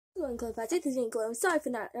Hello, Club Patch. This is Nico. I'm sorry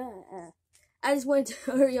for not. I just wanted to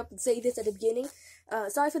hurry up and say this at the beginning.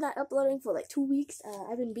 Sorry for not uploading for like 2 weeks.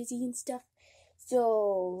 I've been busy and stuff.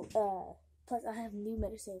 So, plus I have new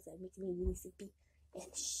medicines that make me really sleepy. And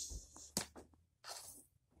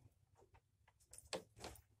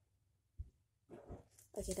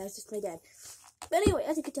okay, that's just my dad. But anyway,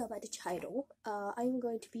 as you can tell by the title, I'm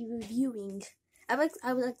going to be reviewing. I was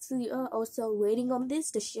actually also waiting on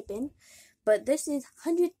this to ship in. But this is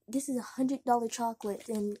 $100 chocolate,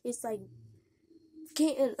 and it's like,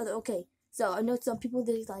 okay. So I know some people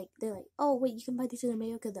they're like, oh wait, you can buy this in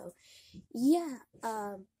America though. Yeah,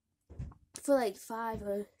 for like $5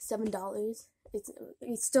 or $7.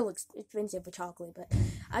 It's still expensive for chocolate, but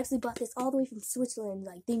I actually bought this all the way from Switzerland.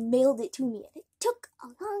 Like they mailed it to me, and it took a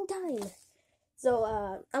long time. So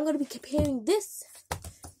I'm gonna be comparing this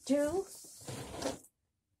to.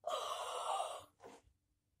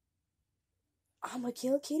 I'm gonna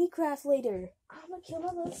kill Kitty Craft later. I'm gonna kill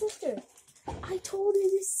my little sister. I told her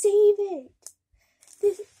to save it.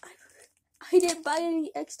 I didn't buy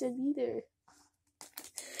any extras either.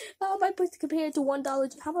 How am I supposed to compare it to $1?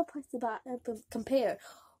 How am I supposed to compare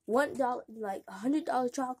 $1, like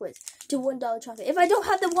 $100 chocolates to $1 chocolate if I don't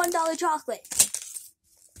have the $1 chocolate?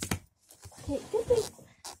 Okay, good thing.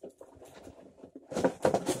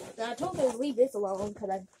 Now I told her to leave this alone because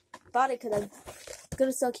I bought it because I'm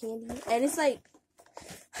gonna sell candy, and it's like.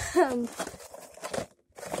 This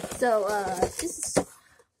is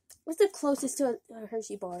what's the closest to a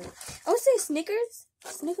Hershey bar? I would say Snickers.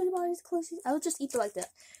 Snickers bar is closest. I would just eat the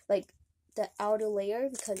outer layer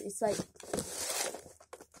because it's like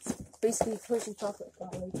basically Hershey chocolate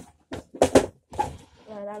bar. I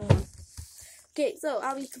don't know. Okay, so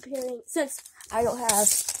I'll be comparing since I don't have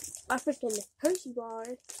a freaking Hershey bar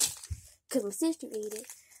because my sister ate it.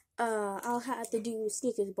 I'll have to do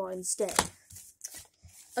Snickers bar instead.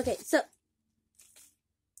 Okay, so.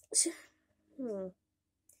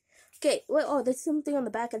 Okay, well, oh, there's something on the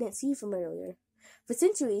back I didn't see from earlier. For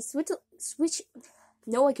centuries,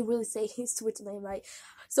 no one can really say Switzerland right.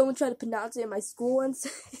 Someone tried to pronounce it in my school once.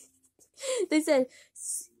 they said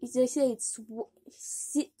it's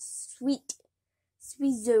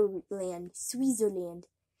Switzerland,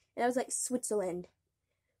 and I was like Switzerland.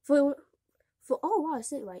 Oh wow, I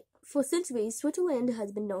said it right. For centuries, Switzerland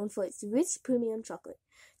has been known for its rich premium chocolate.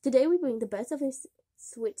 Today, we bring the best of its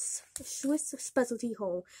Swiss specialty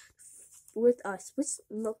home with our Swiss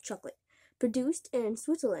milk chocolate. Produced in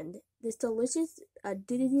Switzerland, this delicious, I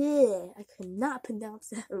cannot pronounce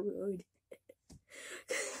that word.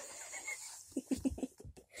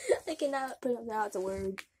 I cannot pronounce a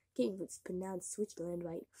word. Can't even pronounce Switzerland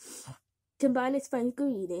right. Combine its fine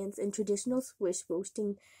ingredients and traditional Swiss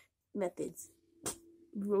roasting methods.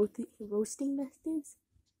 Roasting methods?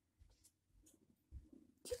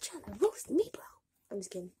 You're trying to roast me, bro. I'm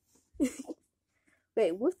just kidding.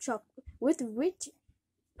 Wait, with rich,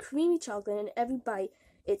 creamy chocolate in every bite,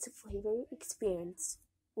 its flavor experience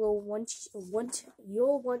you'll want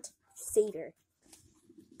Seder.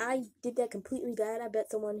 I did that completely bad. I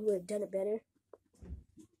bet someone who would have done it better.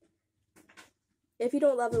 If you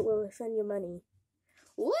don't love it, we'll refund your money.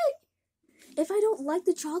 What? If I don't like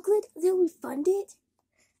the chocolate, they'll refund it?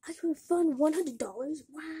 I can refund $100?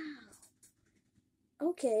 Wow.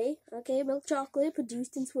 Okay, milk chocolate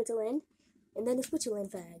produced in Switzerland, and then a Switzerland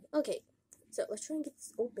fag. Okay, so let's try and get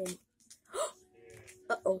this open.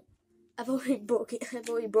 Uh-oh, I've already broken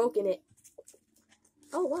it.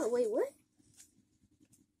 Oh, wow, wait, what?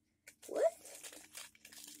 What?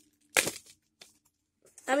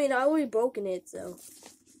 I mean, I already broken it, so.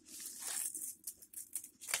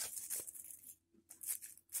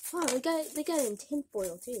 Wow, they got it in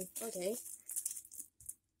tinfoil, too. Okay.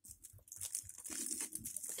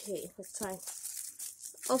 Okay, let's try.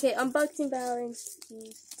 Okay, unboxing balance.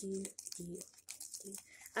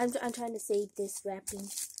 I'm trying to save this wrapping.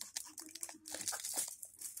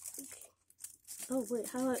 Okay. Oh wait,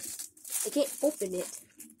 I can't open it.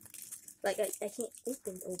 Like I can't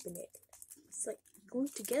open it. It's like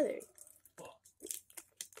glued together.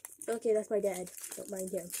 Okay, that's my dad. Don't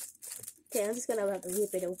mind him. Okay, I'm just gonna have to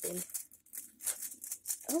rip it open.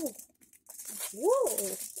 Oh. Whoa.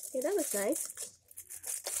 Okay, that looks nice.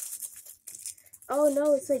 Oh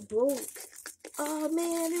no, it's like broke. Oh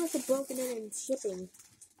man, it must have broken it in shipping.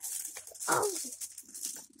 Oh,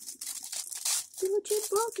 they legit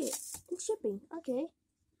broke it in shipping. Okay.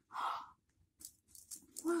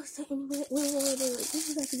 Wow, is there any way? Wait. This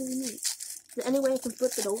is actually really neat. Is there any way I can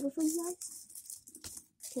flip it over for you guys?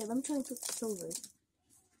 Okay, let me try and flip this over.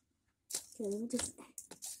 Okay, let me just.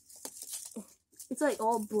 It's like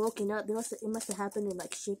all broken up. It must have happened in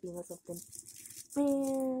like shipping or something.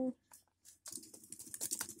 Man.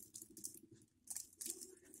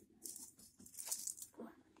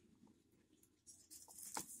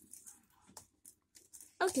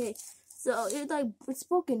 Okay, so it's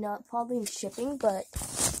broken up, probably in shipping, but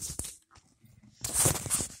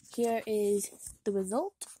here is the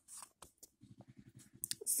result.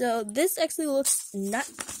 So this actually looks not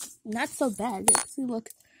so bad. It actually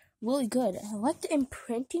looks really good. I like the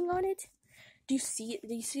imprinting on it. Do you see it?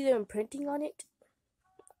 Do you see the imprinting on it?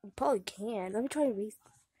 You probably can. Let me try to read.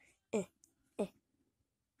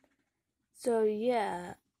 So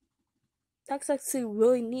yeah, that's actually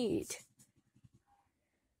really neat.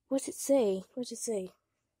 What's it say? What's it say?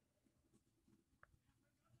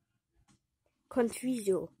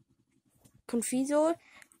 Confisor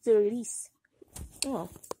the release. Oh,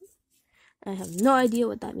 I have no idea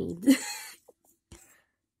what that means.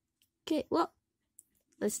 Okay, well,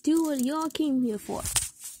 let's do what y'all came here for.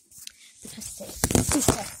 The test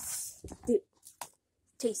test. Dude,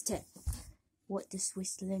 taste test. What does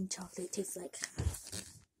Switzerland chocolate taste like?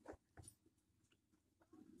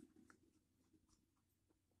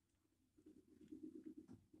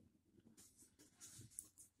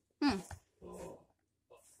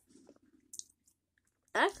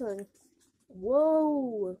 Actually,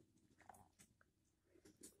 whoa.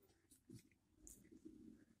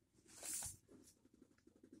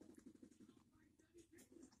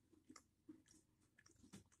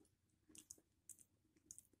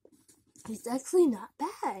 It's actually not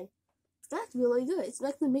bad. That's really good. It's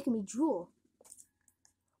actually making me drool.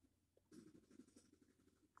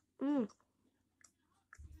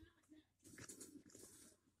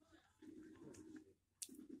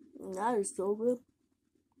 That is so good.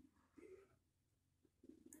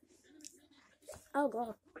 Oh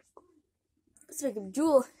god. It's making me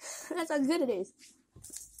drool. That's how good it is.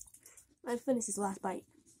 Let's finish this last bite.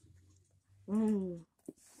 I'm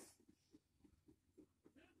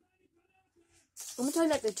gonna try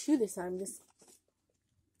not to chew this time. Just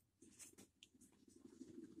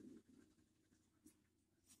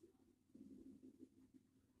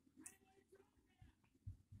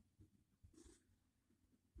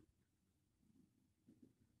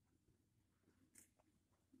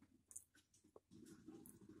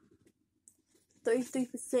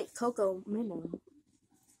 33% cocoa minimum.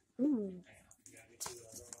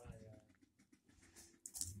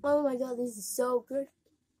 Oh my god, this is so good.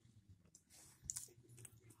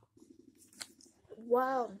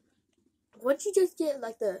 Wow. Once you just get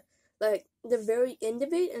the very end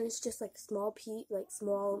of it, and it's just like small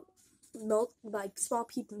small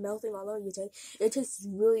pea melting all over your taste. It tastes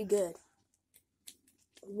really good.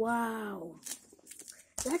 Wow.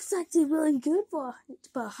 That's actually really good for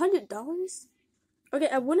 $100. Okay,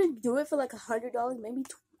 I wouldn't do it for like $100, maybe.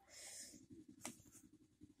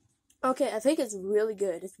 Okay, I think it's really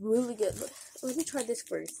good. It's really good. Let me try this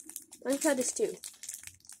first. Let me try this too.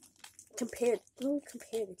 Let me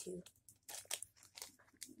compare the two.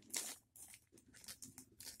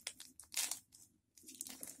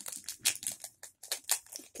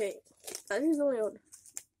 Okay, I think it's only on.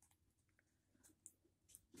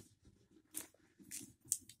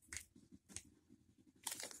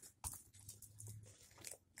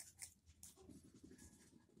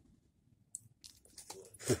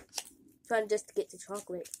 Trying just to get the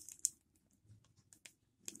chocolate.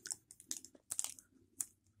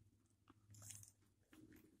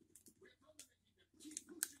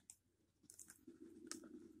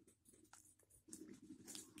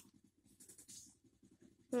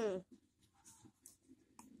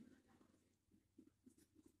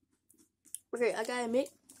 Okay, I gotta admit,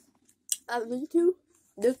 out of these two,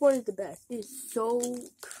 this one is the best. It's so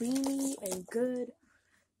creamy and good,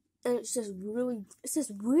 and it's just really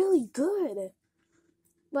good.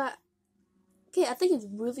 But okay, I think it's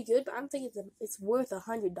really good, but I don't think it's worth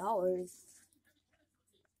 $100.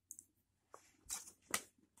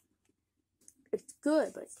 It's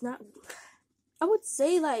good, but it's not. I would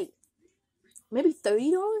say like maybe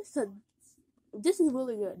 $30. So this is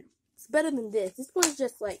really good. It's better than this. This one is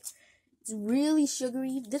just like it's really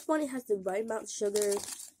sugary. This one, it has the right amount of sugar.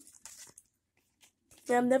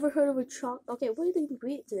 And I've never heard of a chocolate. Okay, what are the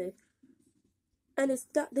ingredients today? And it's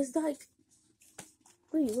not. There's like.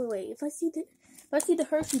 Wait. If I see the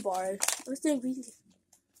Hershey bar, what's the ingredients?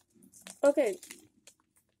 Okay.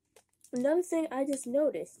 Another thing I just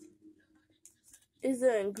noticed is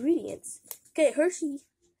the ingredients. Okay, Hershey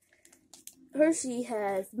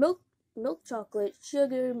has milk chocolate,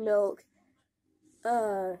 sugar, milk,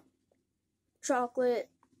 chocolate,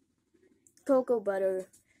 cocoa butter,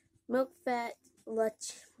 milk fat,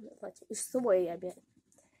 soy, I bet,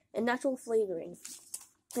 and natural flavor.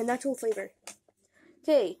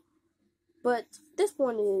 Okay, but this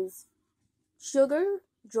one is sugar,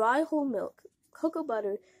 dry whole milk, cocoa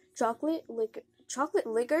butter, chocolate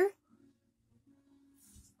liquor,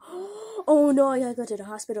 Oh no, I gotta go to the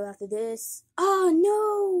hospital after this. Oh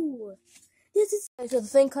no! This is so the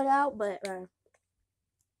thing cut out, but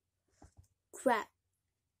crap.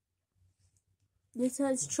 This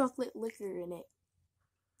has chocolate liquor in it.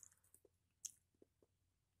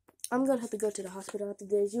 I'm gonna have to go to the hospital after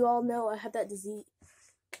this. You all know I have that disease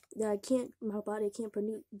that my body can't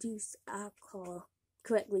produce alcohol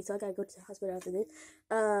correctly, so I gotta go to the hospital after this.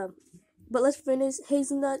 But let's finish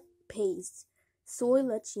hazelnut paste, soy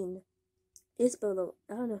lecithin. It's below.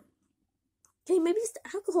 I don't know. Okay, maybe it's the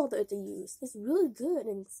alcohol that they use. It's really good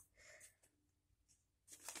and.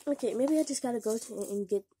 Okay, maybe I just gotta go and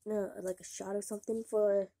get like a shot or something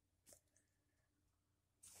for.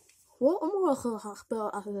 Well, I'm gonna go to the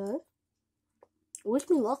hospital after that. Wish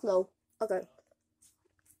me luck though. Okay.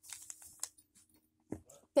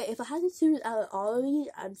 Okay, if I had to choose out of all of these,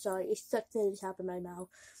 I'm sorry, it's stuck to the top of my mouth.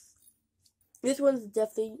 This one's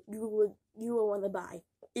definitely you will want to buy.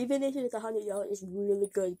 Even if it's $100, it's really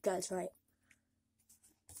good. Guys, right?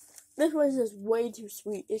 This one's just way too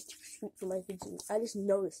sweet. It's too sweet for my kids. I just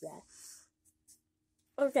noticed that.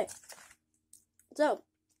 Okay, so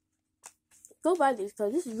go buy these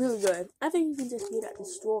because this is really good. I think you can just get it at the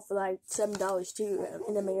store for like $7 too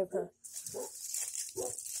in America.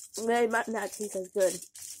 They might not taste as good.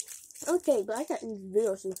 Okay, but I got this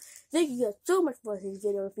video, so thank you guys so much for this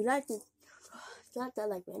video. If you liked it, got that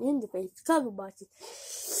like button in the face, comment box,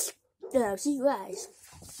 and I'll see you guys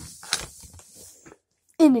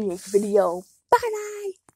in the next video. Bye bye.